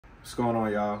What's going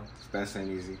on, y'all? It's Best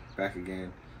Ain't Easy, back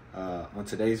again. On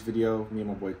today's video, me and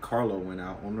my boy Carlo went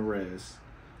out on the res,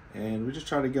 and we just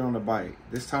tried to get on the bite.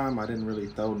 This time, I didn't really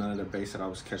throw none of the baits that I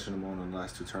was catching them on the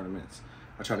last two tournaments.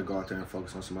 I tried to go out there and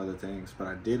focus on some other things, but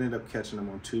I did end up catching them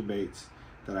on two baits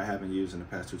that I haven't used in the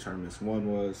past two tournaments.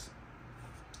 One was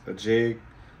a jig.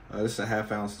 This is a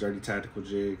 1/2 ounce dirty tactical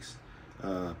jigs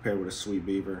paired with a sweet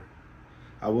beaver.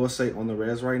 I will say on the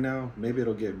res right now, maybe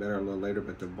it'll get better a little later,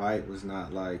 but the bite was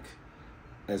not like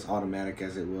as automatic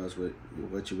as it was with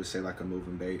what you would say like a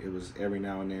moving bait. It was every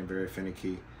now and then very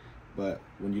finicky, but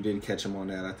when you did catch them on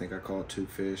that, I think I caught 2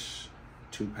 fish,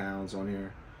 2 pounds on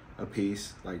here a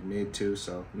piece, like mid 2,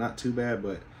 so not too bad,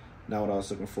 but not what I was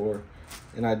looking for.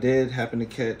 And I did happen to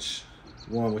catch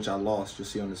one which I lost, you'll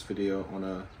see on this video, on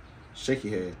a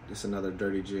Shakeyhead. It's another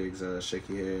dirty jigs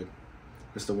Shakeyhead.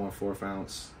 It's the 1/4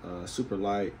 ounce, super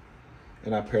light,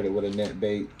 and I paired it with a net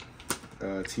bait,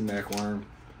 T-Mac worm.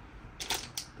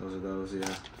 Those are those,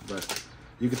 yeah. But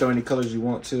you can throw any colors you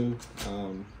want to.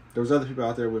 There was other people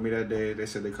out there with me that day. They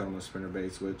said they caught them on spinner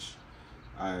baits, which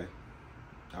I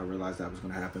realized that was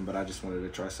going to happen, but I just wanted to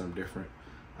try something different.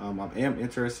 I am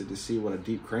interested to see what a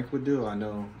deep crank would do. I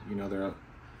know, you know, they're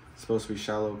supposed to be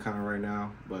shallow kind of right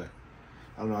now, but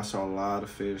I don't know, I saw a lot of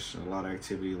fish and a lot of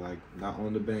activity, like not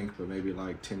on the bank, but maybe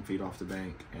like 10 feet off the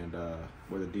bank, and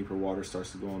where the deeper water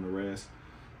starts to go on the res.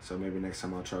 So maybe next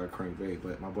time I'll try a crankbait.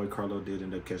 But my boy Carlo did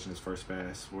end up catching his first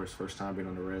bass, or his first time being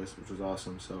on the res, which was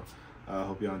awesome. So I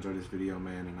hope y'all enjoyed this video,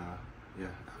 man, and yeah,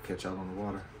 I'll catch y'all on the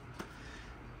water.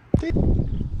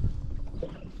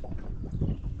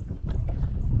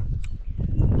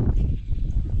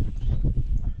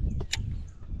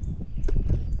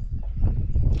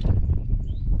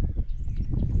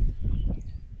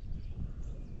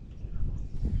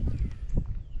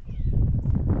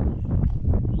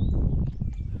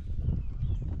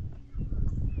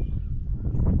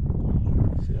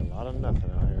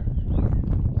 Nothing out here.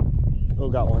 Oh,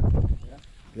 got one. Yeah.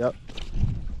 Yep.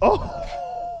 Oh,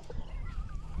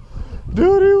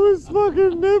 dude, he was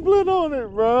fucking nibbling on it,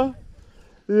 bro.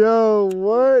 Yo,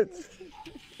 what?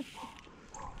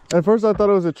 At first I thought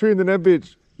it was a tree, and then that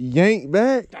bitch yanked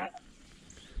back.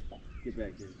 Get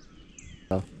back here.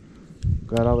 Oh,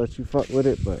 glad I'll let you fuck with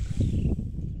it, but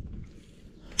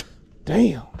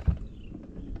damn.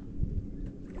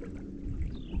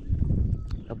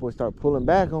 That boy started pulling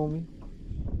back on me.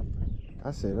 I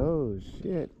said, oh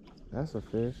shit, that's a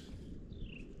fish.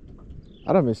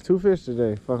 I done missed 2 fish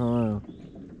today, fucking around.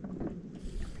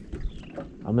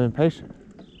 I'm impatient.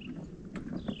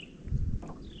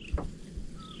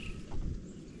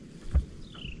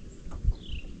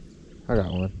 I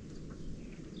got one,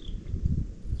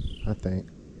 I think.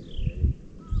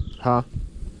 Huh?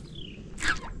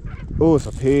 Oh, it's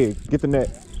a pig. Get the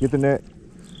net, get the net.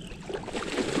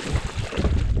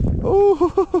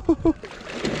 Oh,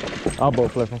 I'll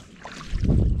boat flip him.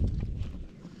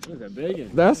 That's a big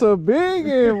one. That's a big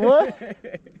one, boy.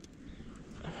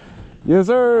 Yes,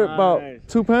 sir. Nice. About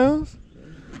 2 pounds.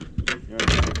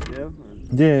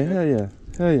 Yeah, hell yeah.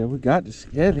 Hell yeah, we got the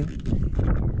sketty.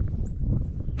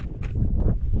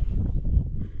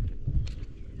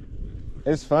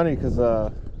 It's funny because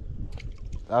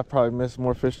I probably missed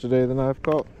more fish today than I've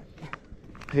caught.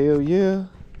 Hell yeah.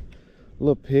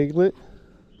 Little piglet.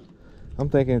 I'm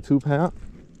thinking 2 pound.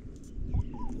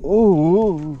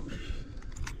 Ooh.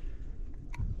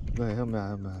 Wait, help me out,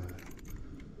 help me out.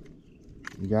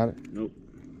 You got it? Nope.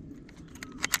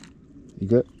 You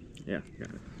good? Yeah, got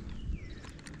it.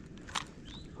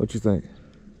 What you think?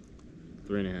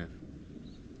 3.5.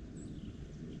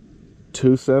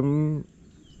 2.7,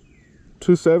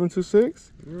 2.7,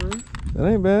 2.6? That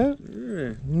ain't bad.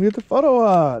 Yeah. Get the photo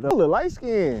out. A little light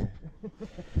skin.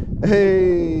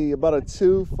 Hey, about a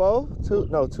 2.4,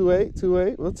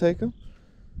 2.8. We'll take him.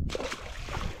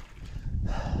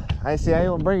 I ain't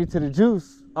gonna bring you to the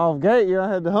juice off gate. You know, I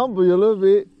had to humble you a little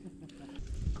bit.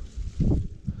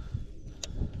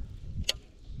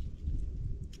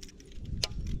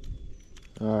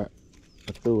 All right,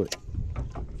 I threw it.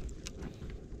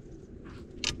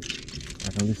 I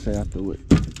can at least say I threw it.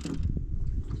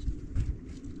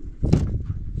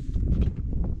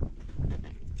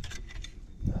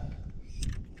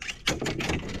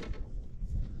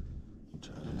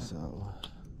 Try this out.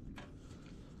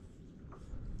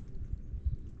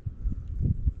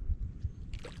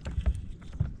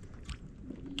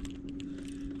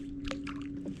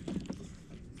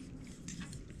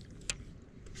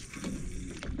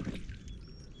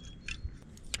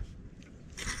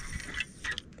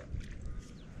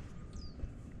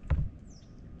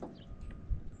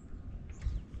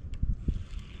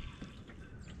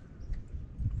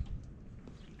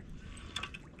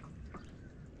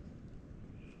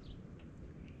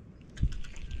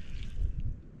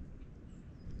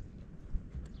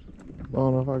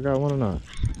 don't know if I got one or not.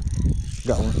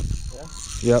 Got one.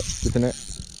 Yeah? Yep, get the net.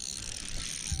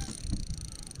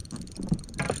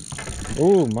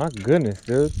 Oh my goodness,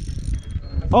 dude.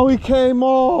 Oh, he came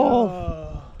off.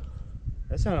 Oh,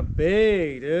 that sounded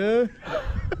big, dude.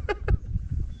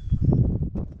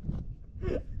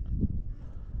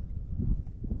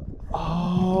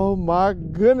 Oh my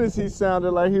goodness, he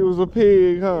sounded like he was a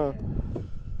pig, huh?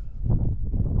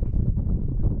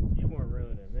 You weren't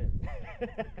realer than me.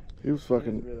 He was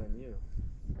fucking. Realer than you.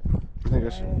 I think I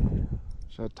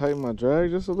should I tighten my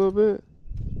drag just a little bit?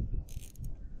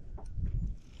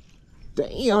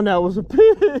 Damn, that was a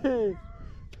pig.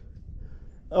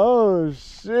 Oh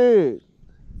shit.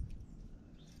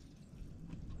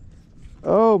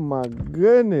 Oh my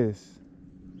goodness.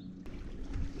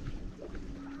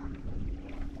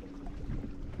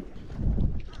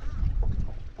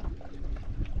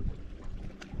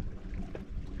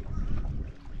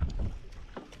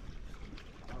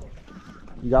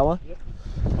 You got one? Yep.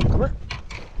 Come here.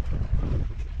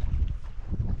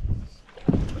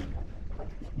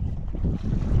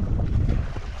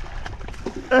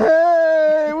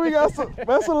 Hey, we got some,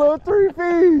 that's a little 3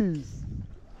 fees.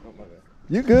 Oh my God.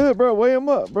 You good, bro? Weigh him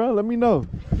up, bro. Let me know.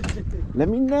 Let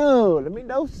me know. Let me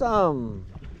know something.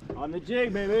 On the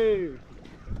jig, baby.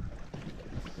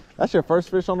 That's your first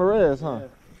fish on the res, huh? Yeah.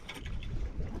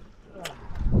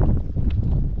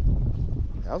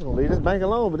 I was gonna leave this bank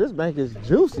alone, but this bank is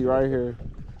juicy right here.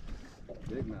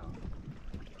 Big mouth.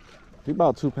 He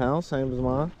about 2 pounds, same as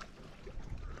mine.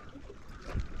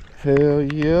 Hell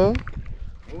yeah.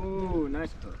 Ooh,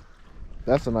 nice hook.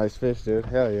 That's a nice fish, dude.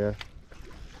 Hell yeah.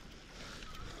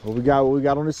 What we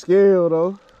got on the scale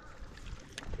though.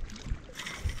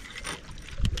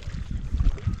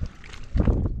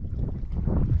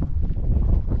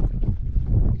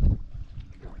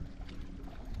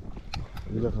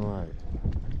 What you looking like?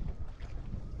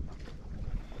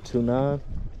 2.9?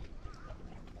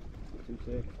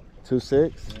 2.6.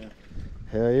 2.6? Yeah.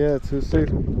 Hell yeah,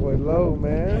 2.6. Boy, low,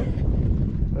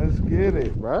 man. Let's get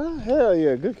it, bro. Hell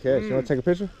yeah, good catch. You want to take a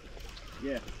picture?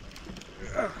 Yeah.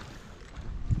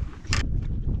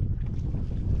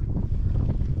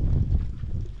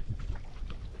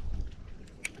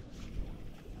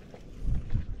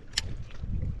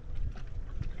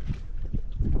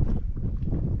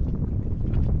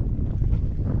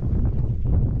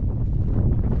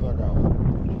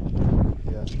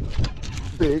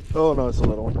 Big. Oh no, it's a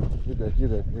little one. You're good, you're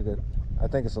good, you're good. I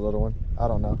think it's a little one. I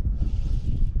don't know.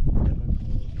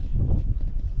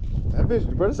 That bitch,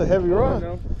 bro, it's a heavy rod.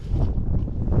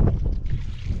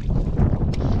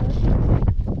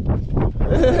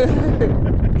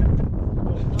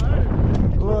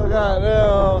 Look out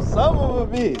there, some of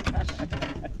them big.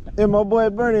 And my boy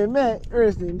Bernie Mac,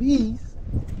 rest in peace.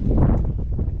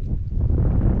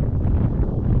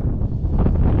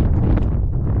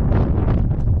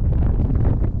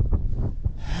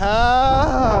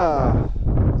 Ah,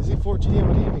 is he 14?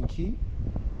 Would he even keep?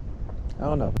 I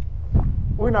don't know.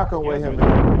 We're not gonna weigh him.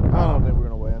 I don't think we're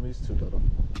gonna weigh him. He's too little.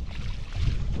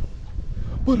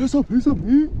 But it's a piece of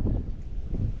meat.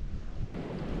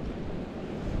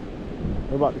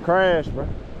 We're about to crash, bro.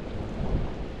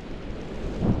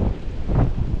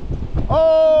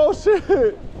 Oh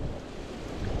shit!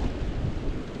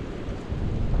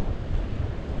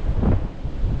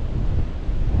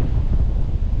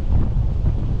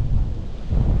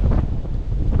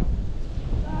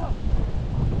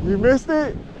 You missed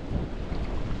it?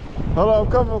 Hold on,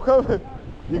 I'm coming, I'm coming.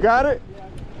 You got it? Yeah.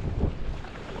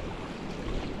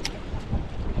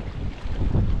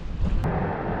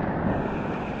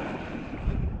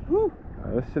 Whew.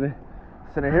 Let's sit in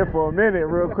here for a minute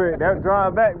real quick. That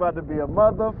drive back about to be a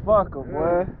motherfucker,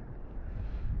 boy.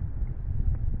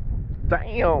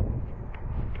 Damn.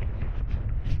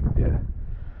 Yeah.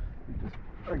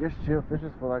 I guess chill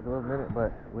fishes for like a little minute,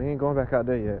 but we ain't going back out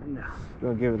there yet. No. We're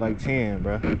gonna give it like 10,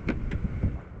 bro.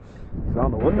 So I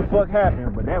don't know what the fuck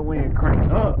happened, but that wind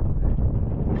cranked up.